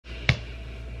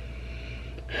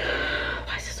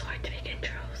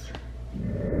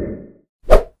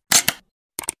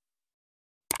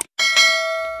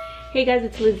Hey guys,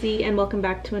 it's Lizzie and welcome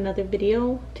back to another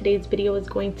video. Today's video is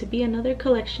going to be another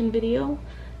collection video.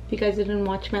 If you guys didn't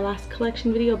watch my last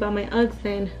collection video about my Uggs,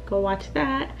 then go watch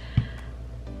that.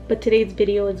 But today's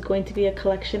video is going to be a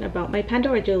collection about my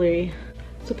Pandora jewelry.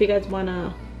 So if you guys want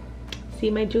to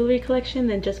see my jewelry collection,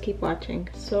 then just keep watching.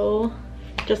 So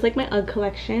just like my Ugg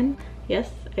collection,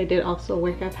 yes, I did also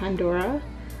work at Pandora.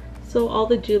 So all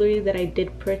the jewelry that I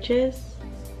did purchase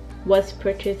was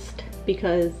purchased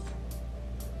because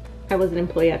I was an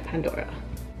employee at Pandora.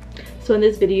 So in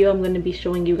this video, I'm going to be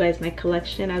showing you guys my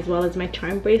collection as well as my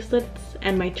charm bracelets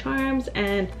and my charms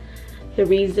and the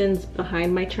reasons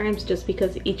behind my charms, just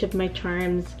because each of my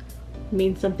charms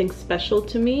means something special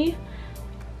to me.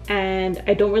 And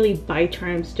I don't really buy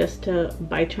charms just to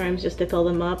fill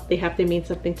them up. They have to mean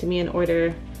something to me in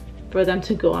order for them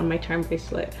to go on my charm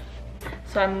bracelet.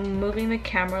 So I'm moving the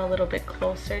camera a little bit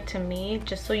closer to me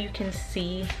just so you can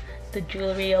see the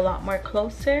jewelry a lot more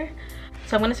closer.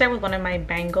 So I'm going to start with one of my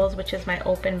bangles, which is my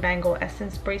open bangle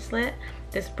essence bracelet.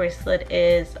 This bracelet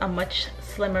is a much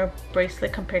slimmer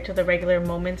bracelet compared to the regular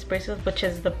Moments bracelet, which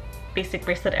is the basic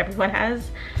bracelet everyone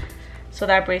has. So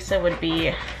that bracelet would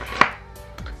be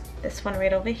this one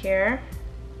right over here.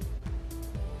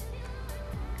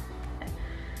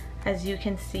 As you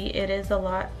can see, it is a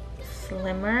lot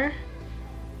slimmer.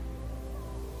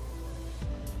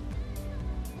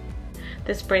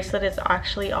 This bracelet is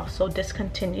actually also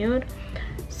discontinued,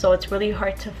 so it's really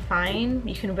hard to find.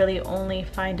 You can really only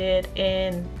find it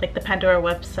in like the Pandora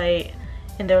website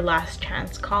in their last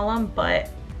chance column, but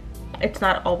it's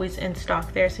not always in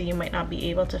stock there, so you might not be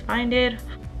able to find it.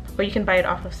 Or you can buy it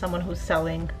off of someone who's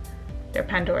selling their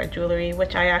Pandora jewelry,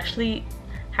 which I actually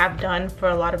have done for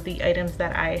a lot of the items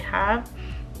that I have.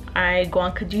 I go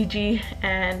on Kijiji,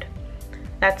 and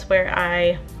that's where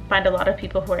I find a lot of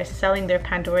people who are selling their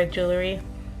Pandora jewelry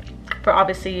for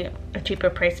obviously a cheaper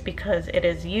price because it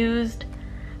is used.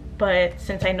 But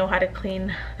since I know how to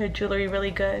clean their jewelry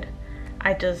really good,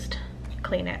 I just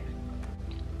clean it.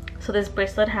 So this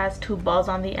bracelet has two balls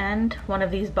on the end. One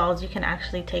of these balls you can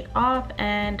actually take off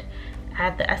and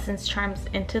add the essence charms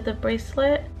into the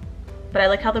bracelet. But I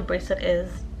like how the bracelet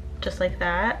is just like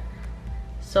that,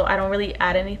 so I don't really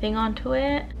add anything onto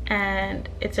it. And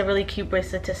it's a really cute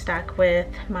bracelet to stack with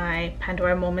my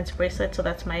Pandora Moments bracelet. So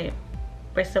that's my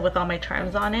bracelet with all my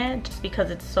charms on it, just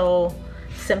because it's so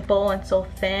simple and so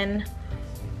thin.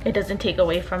 It doesn't take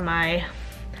away from my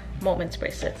Moments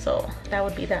bracelet, so that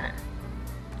would be that.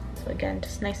 So again,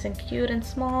 just nice and cute and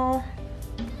small,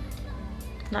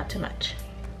 not too much.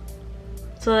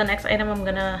 So the next item I'm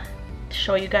gonna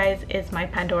show you guys is my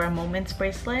Pandora Moments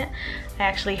bracelet. I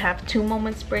actually have two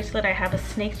Moments bracelet. I have a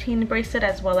snake chain bracelet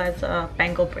as well as a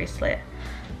bangle bracelet.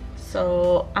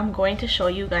 So I'm going to show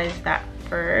you guys that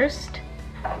first.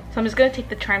 So I'm just going to take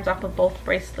the charms off of both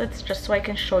bracelets just so I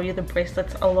can show you the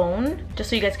bracelets alone, just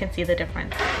so you guys can see the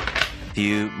difference.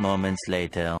 Few moments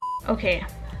later. Okay,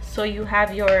 so you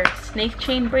have your snake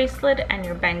chain bracelet and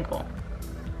your bangle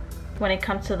when it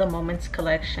comes to the Moments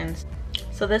collections.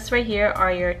 So this right here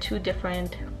are your two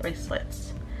different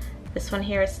bracelets. This one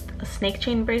here is a snake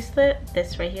chain bracelet.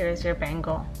 This right here is your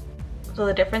bangle. So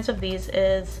the difference of these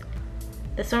is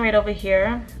this one right over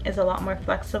here is a lot more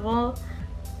flexible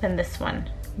than this one.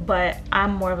 But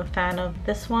I'm more of a fan of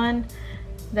this one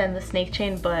than the snake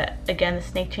chain. But again, the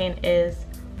snake chain is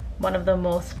one of the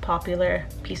most popular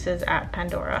pieces at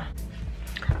Pandora.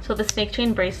 So the snake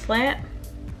chain bracelet,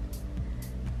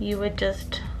 you would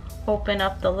just open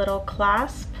up the little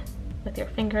clasp with your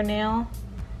fingernail.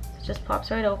 It just pops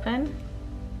right open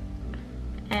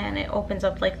and it opens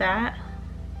up like that,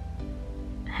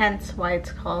 hence why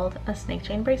it's called a snake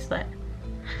chain bracelet.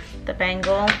 The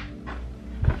bangle,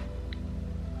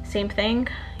 same thing.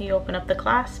 You open up the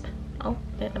clasp. Oh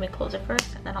wait, let me close it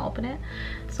first and then I'll open it.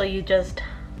 So you just,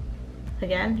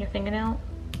 again, your fingernail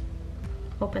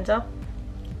opens up,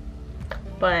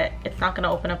 but it's not going to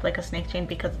open up like a snake chain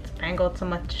because it's a bangle.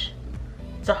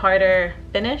 It's a harder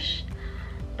finish,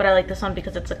 but I like this one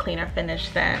because it's a cleaner finish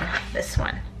than this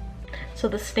one. So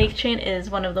the snake chain is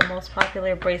one of the most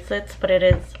popular bracelets, but it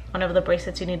is one of the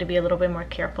bracelets you need to be a little bit more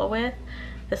careful with.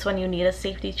 This one you need a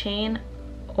safety chain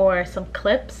or some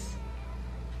clips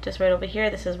just right over here.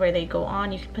 This is where they go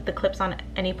on. You can put the clips on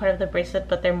any part of the bracelet,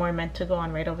 but they're more meant to go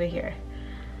on right over here.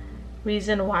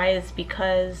 Reason why is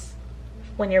because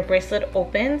when your bracelet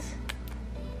opens,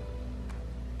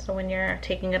 so when you're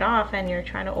taking it off and you're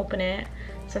trying to open it,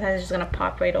 sometimes it's just gonna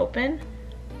pop right open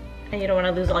and you don't want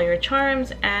to lose all your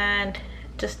charms. And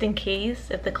just in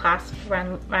case if the clasp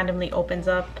randomly opens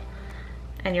up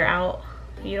and you're out,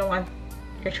 you don't want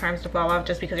your charms to fall off,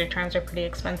 just because your charms are pretty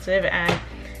expensive and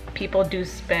people do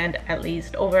spend at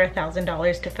least over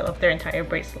 $1,000 to fill up their entire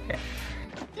bracelet.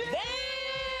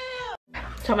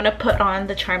 So I'm gonna put on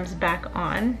the charms back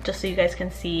on just so you guys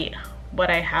can see what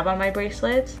I have on my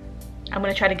bracelets. I'm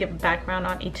gonna try to give a background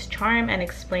on each charm and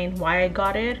explain why I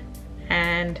got it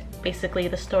and basically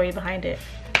the story behind it.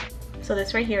 So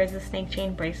this right here is the snake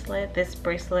chain bracelet. This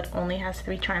bracelet only has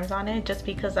 3 charms on it just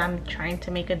because I'm trying to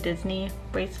make a Disney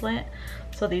bracelet.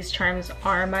 So these charms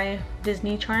are my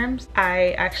Disney charms.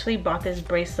 I actually bought this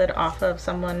bracelet off of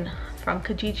someone from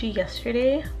Kijiji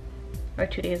yesterday or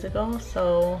 2 days ago.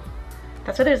 So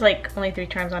that's why there's like only 3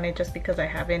 charms on it, just because I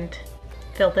haven't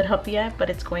filled it up yet, but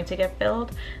it's going to get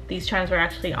filled. These charms were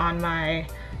actually on my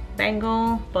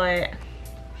bangle, but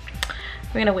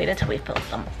we're gonna wait until we fill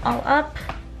them all up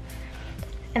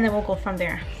and then we'll go from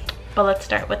there. But let's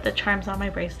start with the charms on my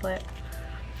bracelet.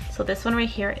 So this one right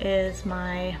here is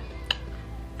my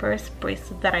first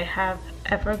bracelet that I have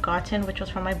ever gotten, which was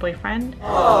from my boyfriend.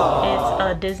 Aww. It's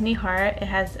a Disney heart. It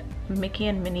has Mickey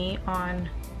and Minnie on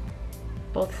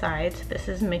both sides. This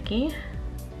is Mickey,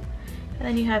 and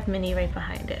then you have Minnie right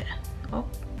behind it. Oh,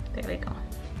 there we go.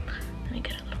 Let me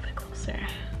get a little bit closer.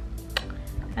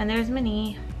 And there's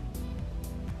Minnie.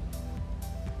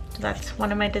 So that's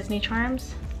one of my Disney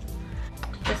charms.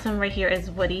 This one right here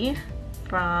is Woody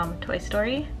from Toy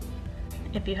Story.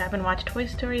 If you haven't watched Toy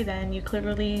Story, then you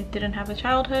clearly didn't have a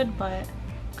childhood, but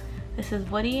this is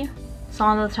Woody. So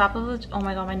on the top of it, oh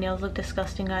my god, my nails look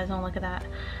disgusting, guys, don't look at that.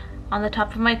 On the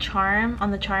top of my charm,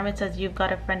 on the charm it says, "You've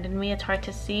got a friend in me." It's hard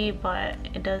to see, but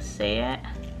it does say it.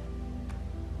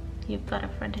 You've got a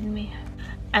friend in me.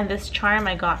 And this charm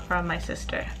I got from my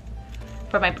sister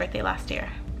for my birthday last year.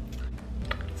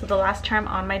 So the last charm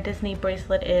on my Disney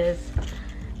bracelet is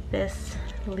this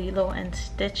Lilo and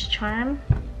Stitch charm.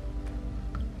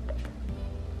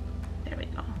 There we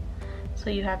go. So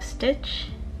you have Stitch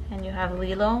and you have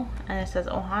Lilo, and it says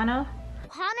Ohana.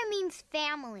 Ohana means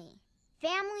family.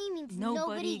 Family means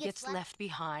nobody gets left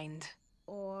behind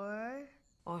or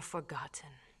forgotten.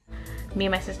 Me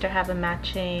and my sister have a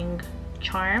matching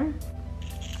charm.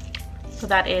 So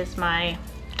that is my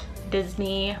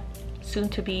Disney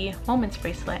soon-to-be Moments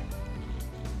bracelet.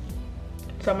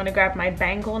 So I'm gonna grab my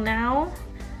bangle now.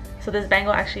 So this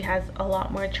bangle actually has a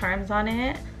lot more charms on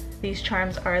it. These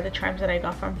charms are the charms that I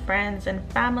got from friends and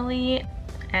family,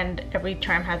 and every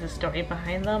charm has a story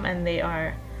behind them, and they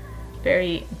are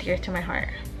very dear to my heart.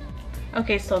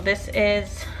 Okay, so this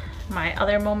is my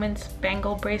other Moments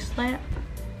bangle bracelet,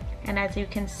 and as you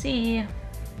can see,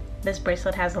 this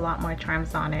bracelet has a lot more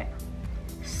charms on it.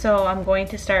 So I'm going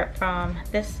to start from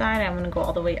this side. I'm going to go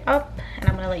all the way up, and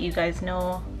I'm going to let you guys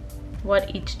know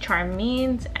what each charm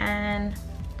means and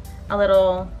a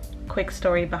little quick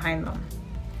story behind them.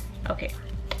 Okay,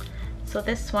 so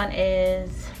this one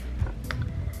is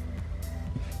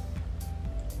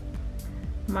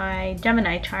my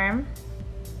Gemini charm.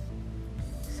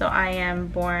 So I am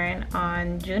born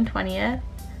on June 20th,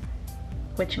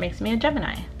 which makes me a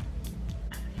Gemini.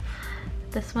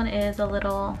 This one is a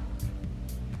little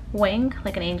wing,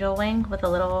 like an angel wing with a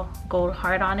little gold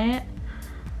heart on it.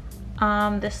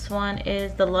 This one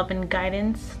is the Love and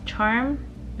Guidance charm.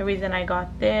 The reason I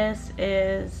got this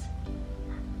is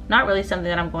not really something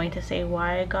that I'm going to say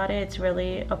why I got it. It's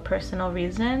really a personal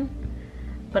reason,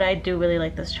 but I do really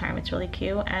like this charm. It's really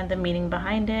cute, and the meaning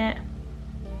behind it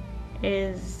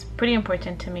is pretty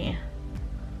important to me.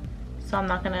 So I'm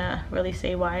not gonna really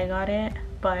say why I got it,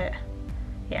 but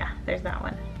yeah, there's that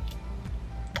one.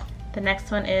 The next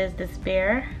one is this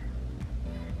bear.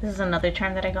 This is another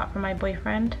charm that I got from my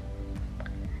boyfriend.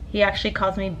 He actually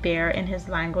calls me bear in his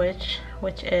language,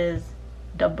 which is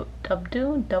dubba,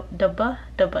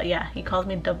 yeah, he calls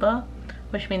me dubba,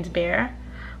 which means bear.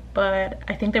 But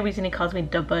I think the reason he calls me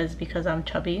dubba is because I'm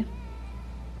chubby.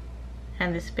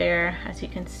 And this bear, as you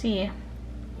can see,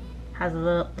 has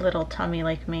a little tummy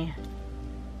like me.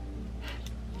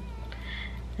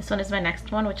 This one is my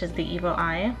next one, which is the evil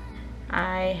eye.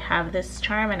 I have this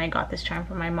charm, and I got this charm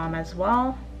from my mom as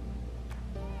well.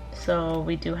 So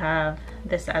we do have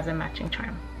this as a matching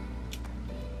charm.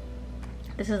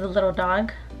 This is a little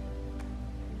dog.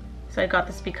 So I got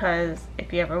this because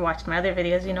if you ever watched my other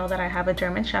videos, you know that I have a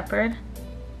German Shepherd,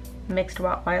 mixed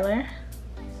Rottweiler.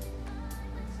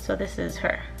 So this is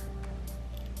her.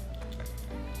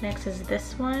 Next is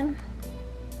this one.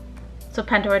 So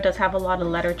Pandora does have a lot of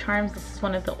letter charms. This is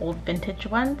one of the old vintage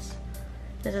ones.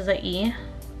 This is a E.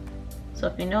 So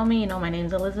if you know me, you know my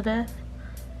name's Elizabeth.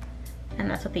 And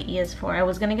that's what the E is for. I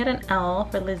was gonna get an L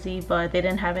for Lizzie, but they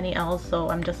didn't have any L's, so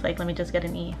I'm just like, let me just get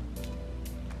an E.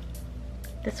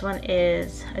 This one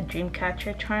is a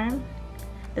Dreamcatcher charm.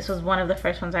 This was one of the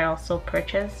first ones I also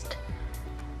purchased.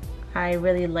 I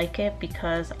really like it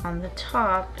because on the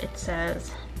top it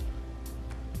says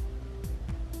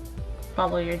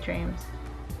follow your dreams.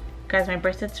 Guys, my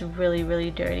bracelet's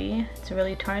really dirty. It's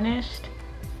really tarnished.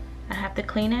 I have to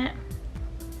clean it.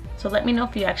 So let me know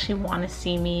if you actually want to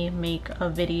see me make a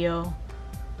video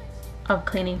of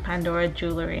cleaning Pandora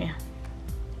jewelry.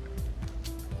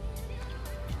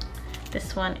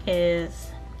 This one is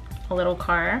a little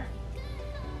car.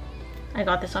 I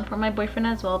got this one for my boyfriend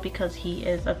as well because he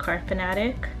is a car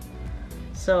fanatic.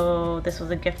 So this was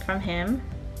a gift from him.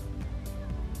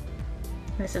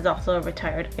 This is also a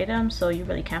retired item, so you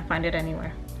really can't find it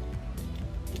anywhere.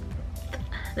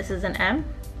 This is an M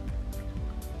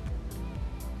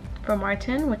for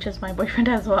Martin, which is my boyfriend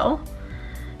as well.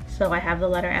 So I have the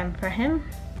letter M for him.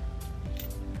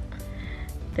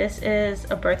 This is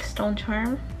a birthstone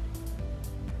charm.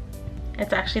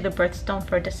 It's actually the birthstone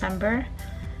for December.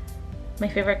 My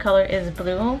favorite color is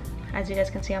blue, as you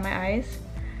guys can see on my eyes.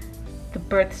 The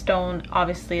birthstone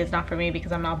obviously is not for me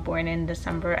because I'm not born in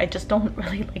December. I just don't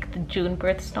really like the June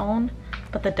birthstone,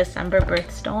 but the December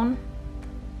birthstone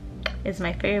is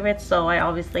my favorite, so I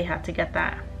obviously had to get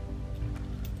that.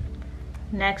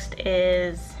 Next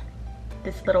is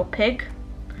this little pig.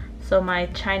 So my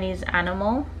Chinese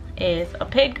animal is a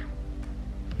pig,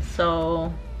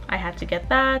 so I had to get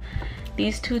that.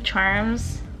 These two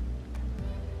charms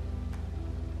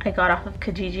I got off of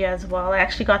Kijiji as well. I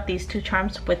actually got these two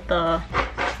charms with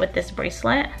this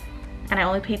bracelet, and I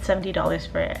only paid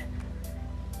 $70 for it,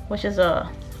 which is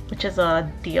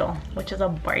a deal, which is a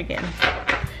bargain.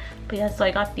 But yeah, so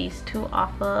I got these two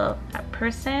off of that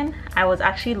person. I was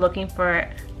actually looking for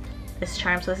this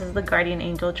charm. So this is the Guardian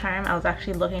Angel charm. I was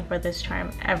actually looking for this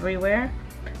charm everywhere.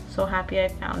 So happy I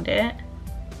found it.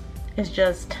 It's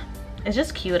just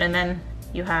cute. And then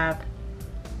you have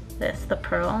this, the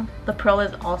pearl. The pearl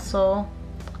is also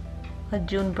a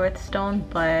June birthstone,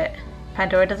 but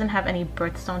Pandora doesn't have any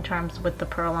birthstone charms with the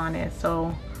pearl on it,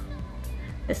 so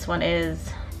this one is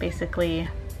basically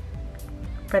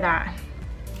for that.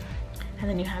 And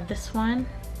then you have this one,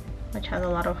 which has a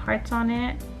lot of hearts on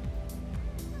it.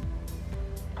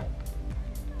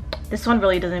 This one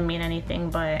really doesn't mean anything,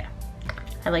 but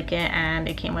I like it, and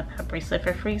it came with a bracelet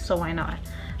for free, so why not?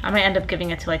 I might end up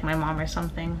giving it to like my mom or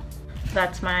something.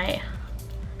 That's my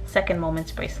second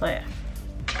moments bracelet.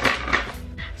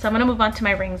 So I'm gonna move on to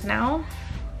my rings now.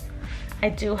 I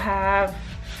do have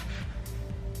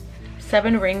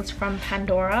 7 rings from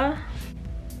Pandora.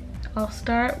 I'll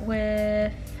start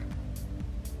with,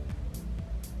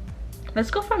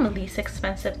 let's go from least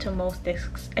expensive to most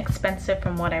expensive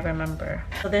from what I remember.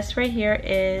 So this right here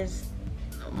is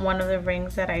one of the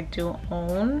rings that I do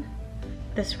own.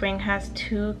 This ring has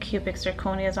 2 cubic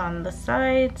zirconias on the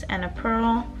sides and a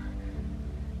pearl.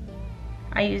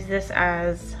 I use this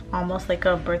as almost like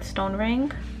a birthstone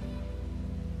ring,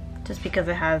 just because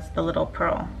it has the little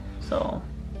pearl. So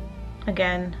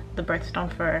again, the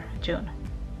birthstone for June.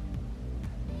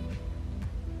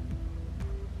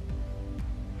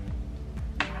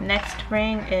 Next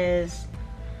ring is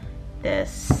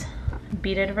this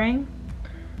beaded ring.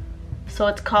 So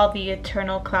it's called the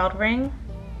Eternal Cloud Ring.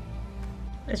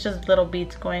 It's just little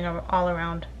beads going all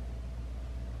around.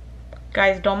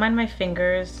 Guys, don't mind my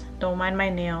fingers, don't mind my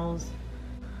nails.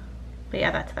 But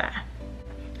yeah, that's that.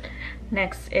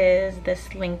 Next is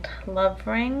this linked love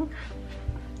ring.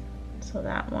 So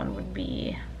that one would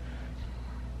be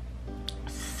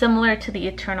similar to the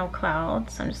Eternal Cloud.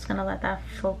 So I'm just gonna let that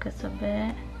focus a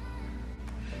bit.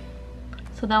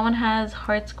 So that one has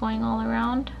hearts going all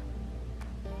around.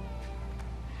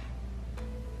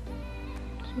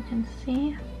 As you can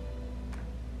see.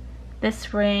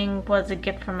 This ring was a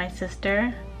gift from my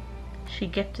sister. She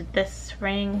gifted this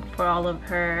ring for all of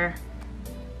her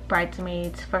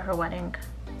bridesmaids for her wedding.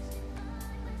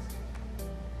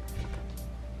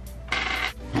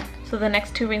 So the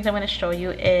next 2 rings I'm going to show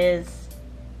you is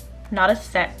not a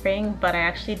set ring, but I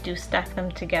actually do stack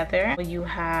them together. You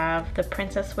have the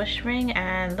Princess Wish ring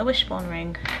and the Wishbone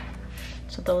ring.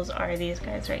 So those are these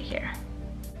guys right here.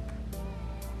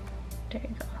 There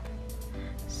you go.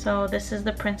 So this is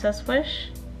the Princess Wish,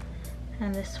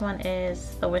 and this one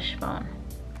is the Wishbone.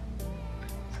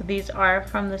 So these are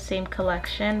from the same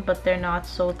collection, but they're not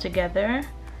sold together.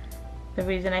 The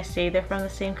reason I say they're from the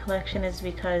same collection is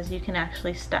because you can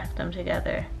actually stack them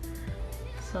together.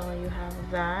 So you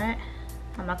have that.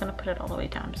 I'm not gonna put it all the way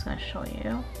down, I'm just gonna show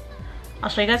you. I'll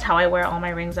show you guys how I wear all my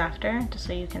rings after, just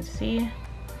so you can see.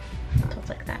 So it's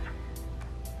like that.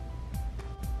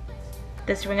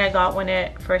 This ring I got when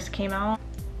it first came out,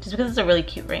 just because it's a really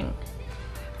cute ring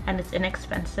and it's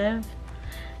inexpensive.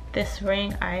 This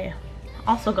ring I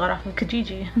also got off of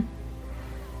Kijiji.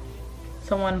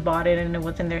 someone bought it and it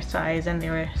was in their size and they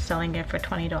were selling it for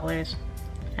 $20,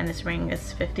 and this ring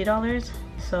is $50.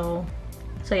 So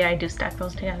yeah, I do stack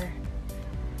those together.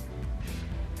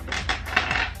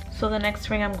 So the next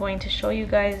ring I'm going to show you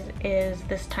guys is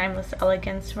this Timeless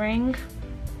Elegance ring.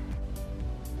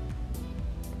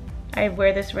 I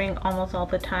wear this ring almost all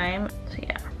the time. So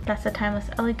yeah, that's the Timeless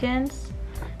Elegance.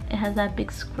 It has that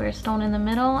big square stone in the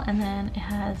middle, and then it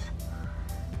has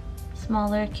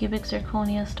smaller cubic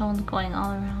zirconia stones going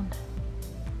all around.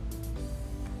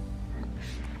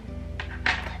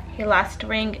 The last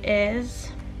ring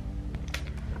is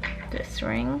this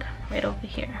ring right over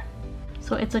here.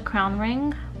 So it's a crown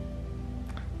ring.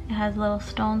 It has little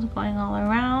stones going all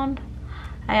around.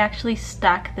 I actually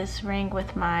stack this ring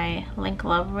with my Link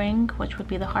Love ring, which would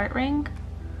be the heart ring.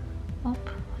 Oh,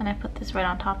 and I put this right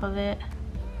on top of it,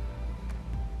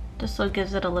 just so it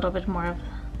gives it a little bit more of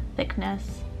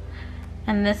thickness.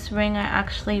 And this ring I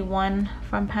actually won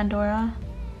from Pandora.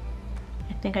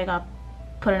 I think I got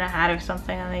put in a hat or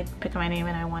something and they picked my name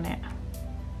and I won it.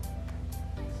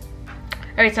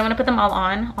 Alright, so I'm going to put them all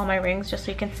on, all my rings, just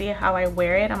so you can see how I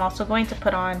wear it. I'm also going to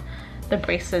put on the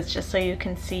bracelets just so you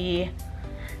can see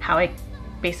how I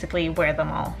basically wear them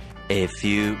all. A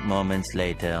few moments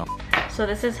later. So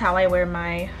this is how I wear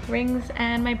my rings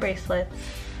and my bracelets.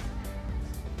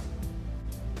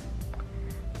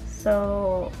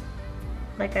 So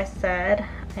like I said,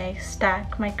 I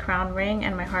stack my crown ring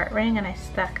and my heart ring, and I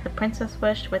stack the Princess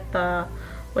Wish with the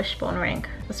wishbone ring,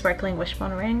 the sparkling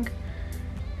wishbone ring.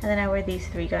 And then I wear these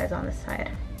three guys on the side.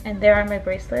 And there are my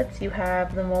bracelets. You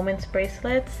have the Moments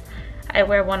bracelets. I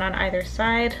wear one on either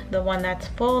side. The one that's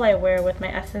full I wear with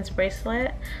my Essence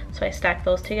bracelet, so I stack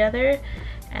those together.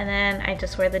 And then I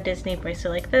just wear the Disney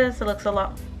bracelet like this. It looks a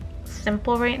lot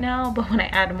simple right now, but when I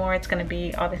add more it's gonna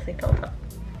be obviously filled up.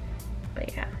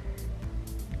 But yeah.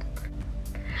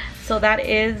 So that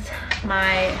is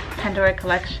my Pandora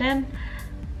collection.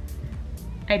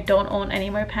 I don't own any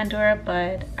more Pandora,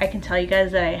 but I can tell you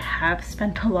guys that I have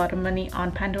spent a lot of money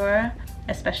on Pandora,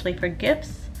 especially for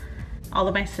gifts. All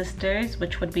of my sisters,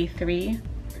 which would be 3,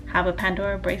 have a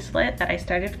Pandora bracelet that I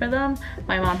started for them.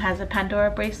 My mom has a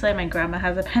Pandora bracelet, my grandma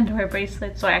has a Pandora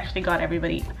bracelet, so I actually got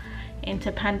everybody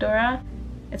into Pandora.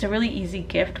 It's a really easy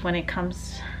gift when it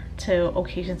comes to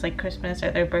occasions like Christmas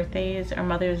or their birthdays or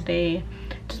Mother's Day,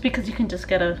 just because you can just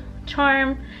get a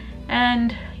charm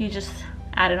and you just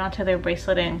add it onto their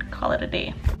bracelet and call it a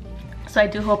day. So I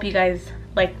do hope you guys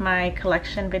liked my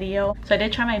collection video. So I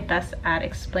did try my best at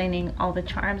explaining all the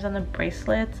charms on the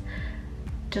bracelets.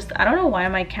 Just, I don't know why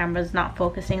my camera's not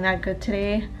focusing that good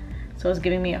today, so it's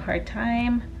giving me a hard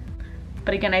time.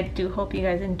 But again, I do hope you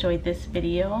guys enjoyed this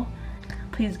video.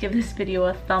 Please give this video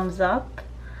a thumbs up,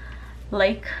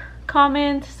 like,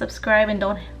 comment, subscribe, and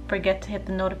don't forget to hit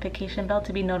the notification bell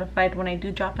to be notified when I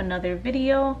do drop another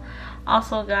video.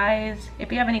 Also guys,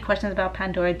 if you have any questions about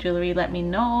Pandora jewelry, let me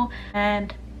know,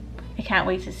 and I can't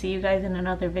wait to see you guys in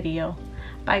another video.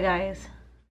 Bye guys.